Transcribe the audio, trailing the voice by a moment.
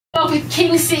start with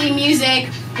King City Music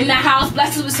in the house.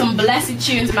 Bless us with some blessed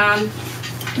tunes, man.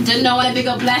 Don't know what a big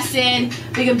up Blessing,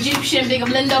 big up Egyptian, big up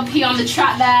Linda P on the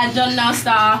track there. Don't know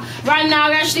Star. Right now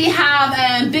we actually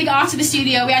have big art in the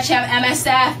studio. We actually have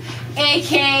M.S.F,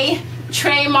 AK,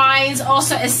 Trey Mines,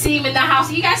 also ASIM in the house.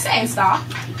 Are you guys saying Star?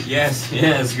 Yes.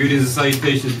 Greetings and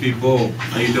salutations, people.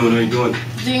 How you doing?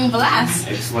 Doing blessed.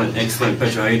 Excellent.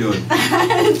 Petra, how you doing? Doing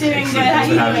good. How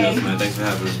you doing? Man. Thanks for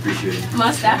having us. Appreciate it.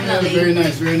 Most definitely. Yeah,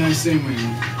 very nice saying with you.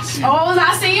 Oh, what was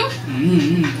that saying? I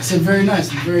said very nice.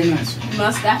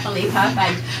 Most definitely,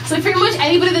 perfect. So pretty much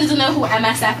anybody that doesn't know who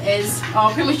M.S.F is,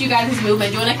 or pretty much you guys'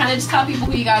 movement, do you want to kind of just tell people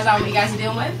who you guys are and what you guys are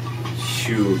dealing with?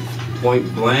 Shoot, point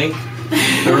blank.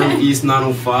 Durham East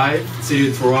 905,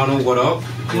 City of Toronto, what up?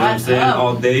 You know what I'm saying?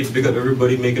 All day, big up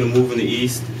everybody making a move in the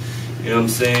East. You know what I'm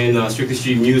saying? Strictly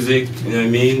Street Music, you know what I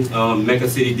mean? Mecca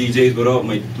City DJs, what up?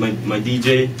 My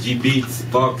DJ, G Beats,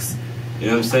 Bucks, you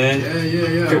know what I'm saying?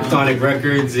 Yeah. Kryptonic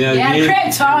Records, you know what I mean?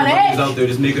 Kryptonic! Everybody's out there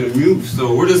just making a move,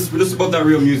 so we're just about that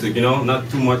real music, you know? Not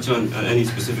too much on any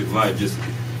specific vibe, just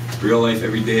real life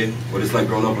every day, what it's like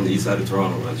growing up on the east side of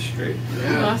Toronto. That's straight.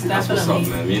 Yeah, that's what's up,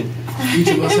 man. I mean, each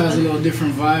of us has a little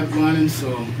different vibe going in,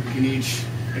 so we can each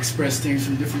express things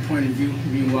from different point of view.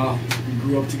 Meanwhile, we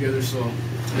grew up together, so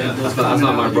yeah, that's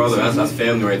not my brother. That's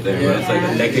family right there. Yeah.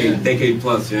 That's like a decade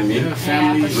plus. You know what I mean? Yeah,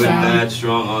 family, good, bad,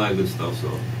 strong, all that good stuff.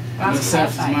 So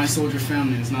M.S.F is my soldier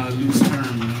family. It's not a loose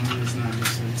term, you know. It's not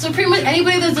just so pretty much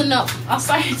anybody that doesn't know,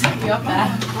 sorry to take you up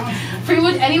there. Pretty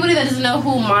much anybody that doesn't know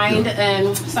who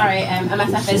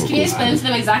M.S.F is, can you explain to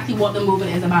them exactly what the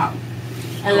movement is about?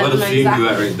 And let them know exactly. You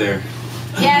at right there.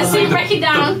 Yeah, so you break it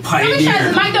down. Let me try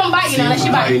this. Mike don't bite, you know, unless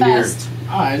you bite first.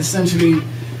 Alright, essentially,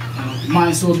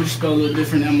 Mind Soldier spelled a little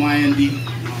different, M-Y-N-D.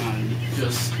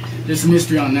 Just there's some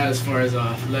history on that as far as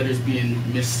letters being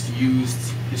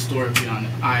misused historically on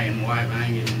I and Y, but I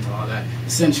ain't getting into all that.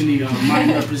 Essentially,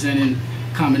 mind representing a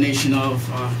combination of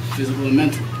physical and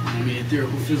mental. I mean,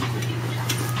 etherical, physical.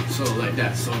 So like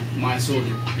that. So Mind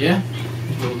Soldier. Yeah? A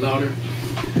little louder.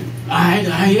 Alright,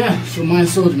 yeah. So Mind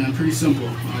Soldier, man, pretty simple.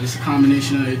 Just a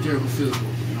combination of etherical, physical. You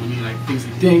know what I mean? Like things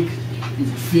we think, things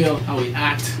we feel, how we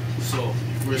act. So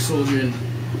we're a soldier in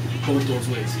both those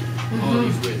ways. All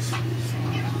these ways. So,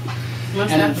 and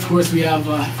then, of course, we have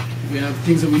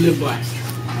things that we live by.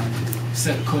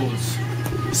 Set of codes.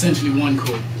 Essentially one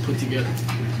code put together.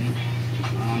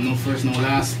 No first, no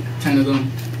last. 10 of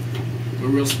them. We're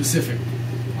real specific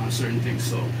on certain things.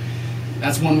 So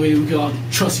that's one way we can all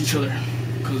trust each other,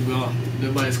 because we all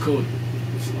live by this code.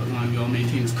 So as long as we all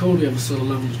maintain this code, we have a certain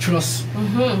level of trust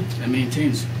that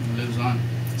maintains, lives on.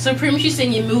 So pretty much you're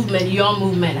saying your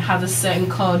movement has a certain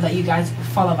code that you guys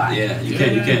follow by. Yeah, you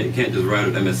can't just ride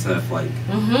with M.S.F. like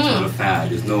it's not a fad.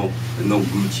 There's no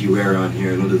Gucci wear on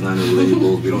here, no designer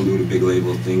labels. We don't do the big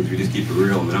label things. We just keep it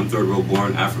real. I mean, I'm third world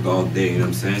born, Africa all day. You know what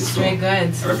I'm saying? Straight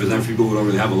goods. I represent people who don't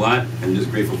really have a lot, and just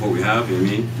grateful for what we have. You know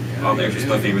what I mean? Yeah, all the extra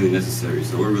stuff ain't really necessary.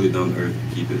 So we're really down to earth.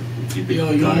 Keep it.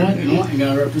 Yo, you know what? You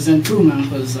gotta represent too, man.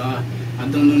 Because I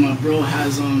don't know, my bro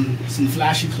has some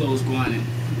flashy clothes going in.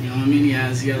 You know what I mean? He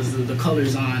has the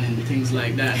colors on and things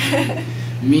like that.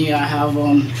 Me, I have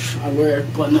I wear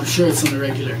button-up shirts on the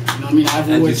regular. You know what I mean? I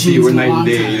haven't worn jeans we're in a night long and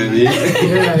day. time. You know what I mean?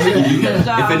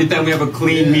 Yeah. If anytime we have a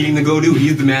clean meeting to go do,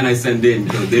 he's the man I send in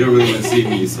because they don't really want to see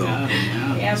me. So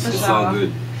yeah, for it's sure. all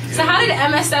good. So how did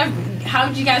M.S.F? How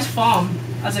did you guys form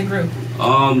as a group?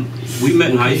 We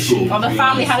met in high school. How did the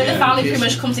family pretty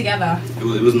much come together? It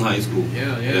was in high school.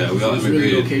 Yeah. We all immigrated.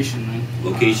 Really location, man.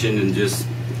 Location and just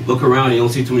look around and you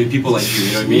don't see too many people like you.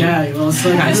 You know what I mean? Yeah, you know, it's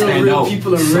like real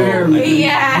people are rare.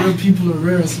 Real people are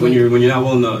rare. So when you're not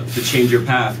willing to change your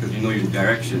path because you know your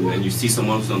direction and you see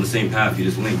someone else on the same path, you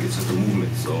just link. It's just a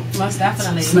movement. So most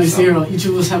definitely. It's nice to hear. Each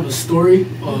of us have a story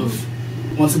of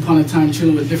once upon a time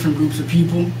chilling with different groups of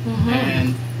people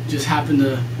and just happen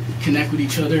to connect with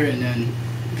each other and then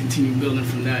continue building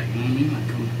from that. You know what I mean? Like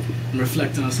I'm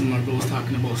reflecting on some of our goals,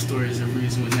 talking about stories they're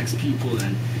raising with next people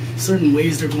and certain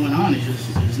ways they're going on.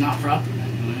 It's not proper, man.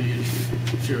 You know,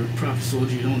 if you're a proper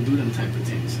soldier, you don't do them type of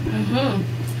things. And then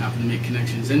happen to make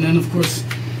connections. And then, of course,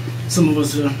 some of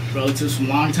us are relatives from a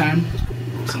long time,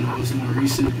 some of us more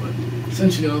recent, but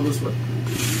essentially all of us,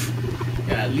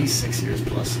 at least 6 years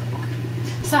plus.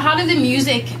 So how did the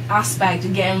music aspect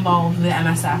get involved with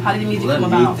M.S.F? How did the music come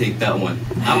about? Let me take that one.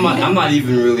 I'm not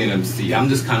even really an MC. I'm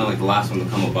just kind of like the last one to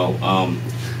come about.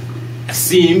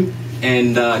 ASIM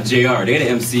and JR, they're the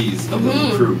MCs of the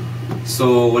crew.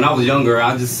 So when I was younger,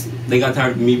 they got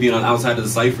tired of me being on outside of the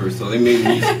cipher, so they made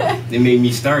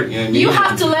me start. You know what I mean? You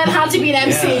have to learn how to be an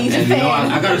MC. And, you know,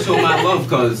 I gotta show my love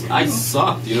because I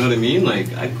sucked. You know what I mean?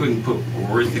 Like I couldn't put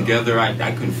words together.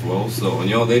 I couldn't flow. So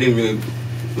you know they didn't really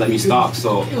let me stop.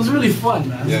 So it was really fun, man.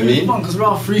 You know what I It was really mean? fun because we're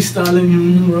all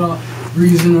freestyling, we're all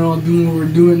breezing, we're all doing what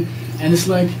we're doing, and it's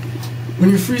like when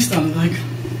you're freestyling, like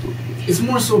it's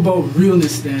more so about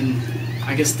realness than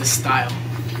I guess the style.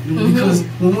 You know, because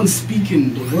when one's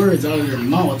speaking the words out of their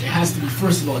mouth, it has to be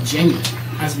first of all genuine.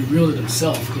 It has to be real to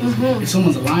themselves. Because if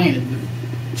someone's lying,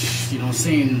 you know,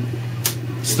 saying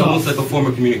it's stuff. almost like a form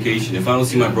of communication. If I don't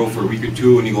see my bro for a week or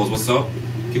two and he goes, "What's up?"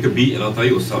 Kick a beat and I'll tell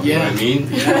you what's up. You know what I mean?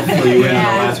 Fill you in on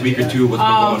the last week or two what's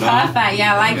been going on. Perfect.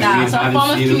 Yeah, I like that. So a form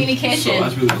of communication. So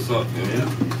that's really what's up. Yeah.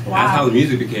 Wow. That's how the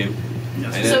music became.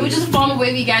 Yes. So it's just a form of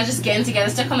way we guys just getting together,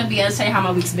 stuck on the beat and say how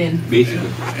my week's been. Basically.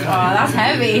 Oh, that's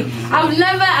heavy. I've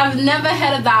never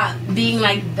heard of that being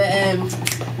like the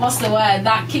what's the word?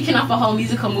 That kicking off a whole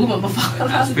musical movement before.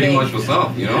 That's pretty much what's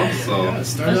up, you know? So Yeah, it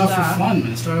started off for fun,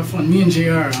 man. It started off fun. Me and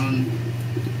JR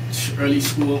early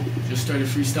school just started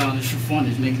freestyling just for fun,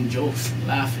 just making jokes, and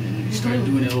laughing, and we started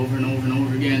doing it over and over and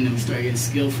over again. And we started getting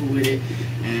skillful with it,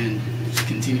 and just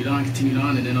continued on,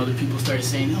 and then other people started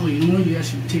saying, "Oh, you know what? You guys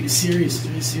should take it serious,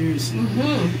 really serious." And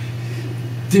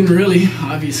didn't really,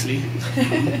 obviously.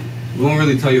 we won't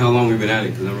really tell you how long we've been at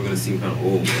it because then we're gonna seem kind of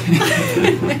old.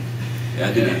 Yeah,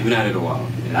 we've been at it a while.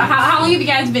 Yeah. How long have you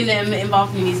guys been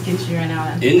involved in the music industry right now?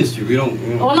 Then? Industry, we don't.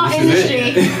 Well, not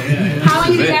industry. How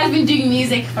long have you guys been doing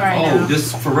music for right now? Oh,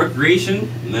 just for recreation,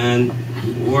 man.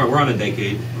 We're on a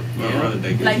decade. We're on a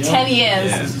decade. Like 10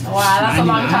 years. Yeah. Wow, that's a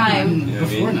long time. You know what I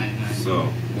Before mean? 99. So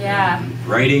Yeah.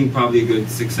 writing probably a good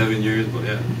 6-7 years, but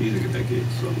yeah, music a decade.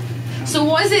 So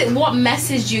what is it? What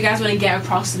message do you guys want to get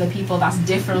across to the people that's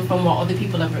different from what other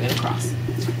people are bringing across?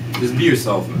 Just be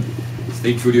yourself, man.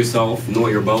 Stay true to yourself. Know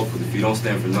what you're about. Because if you don't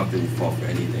stand for nothing, you fall for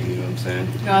anything. You know what I'm saying?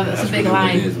 Oh, that's a big really line.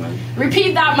 what it is, man.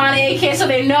 Repeat that, man, AK, so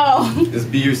they know. Just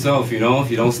be yourself. You know,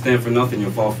 if you don't stand for nothing, you'll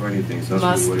fall for anything. So that's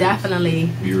Most really what definitely. It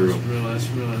is. Be real. That's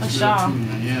real For too, sure.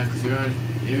 man. Yeah, because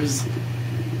there's,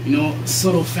 you know,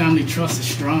 subtle family trust is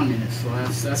strong in it. So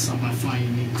that's something I find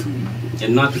unique too, man.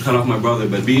 And not to cut off my brother,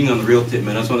 but being on the real tip,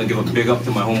 man, I just want to give a big up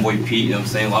to my homeboy Pete, you know what I'm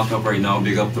saying? Locked up right now.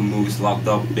 Big up to Moose, locked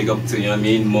up. Big up to, you know what I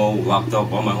mean, Mo, locked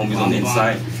up. All my homies on the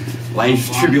inside. Life,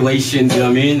 tribulations, you know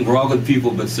what I mean? We're all good people,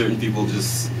 but certain people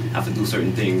just have to do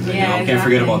certain things. And, you know, can't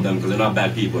forget about them because they're not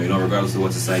bad people, you know, regardless of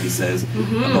what society says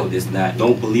about this and that.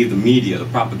 Don't believe the media. The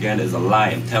propaganda is a lie,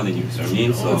 I'm telling you. So, I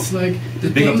mean, so it's like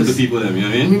just big up to the people, them, you know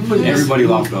what I mean? Everybody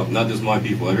locked up, not just my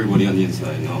people, everybody on the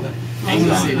inside and all that. I want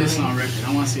to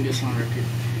say this on record.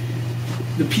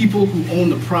 The people who own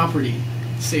the property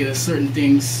say that certain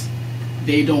things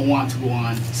they don't want to go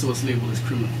on, so it's labeled as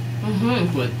criminal.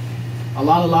 But a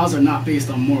lot of laws are not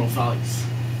based on moral values.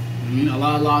 I mean, a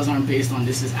lot of laws aren't based on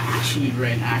this is actually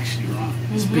right and actually wrong.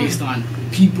 It's based on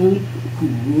people who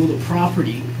rule the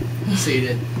property say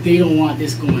that they don't want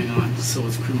this going on, so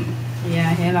it's criminal.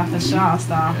 Yeah, I hear that for sure,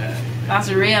 Star. Yeah.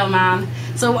 That's real, man.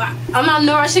 So I'm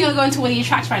actually going to go into one of your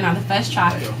tracks right now, the first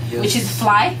track, which is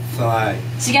Fly. Fly.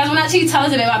 So you guys want to actually tell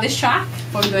us a bit about this track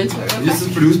before we go into it real This quick?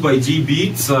 is produced by G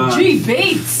Beats. G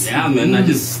Beats! Yeah, man, I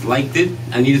just liked it.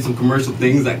 I needed some commercial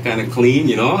things that kind of clean,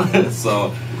 you know?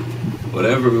 So,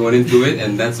 whatever, we went into it,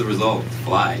 and that's the result.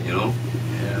 Fly, you know?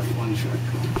 Yeah, fun track.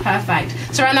 Perfect.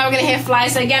 So right now we're going to hear Fly.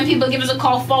 So again, people give us a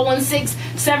call,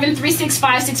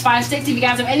 416-736-5656. If you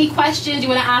guys have any questions, you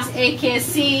want to ask AK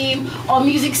ASIM or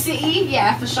Music City,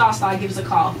 yeah, for sure, Star, give us a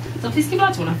call. So please keep it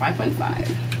out to 105.5.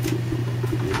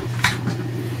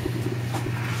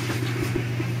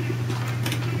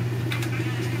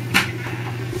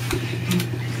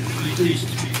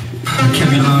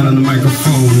 Kevin Lord on the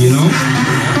microphone, you know?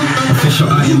 Official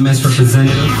M.S.F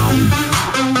representative.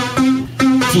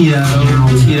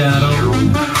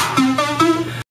 Tirato.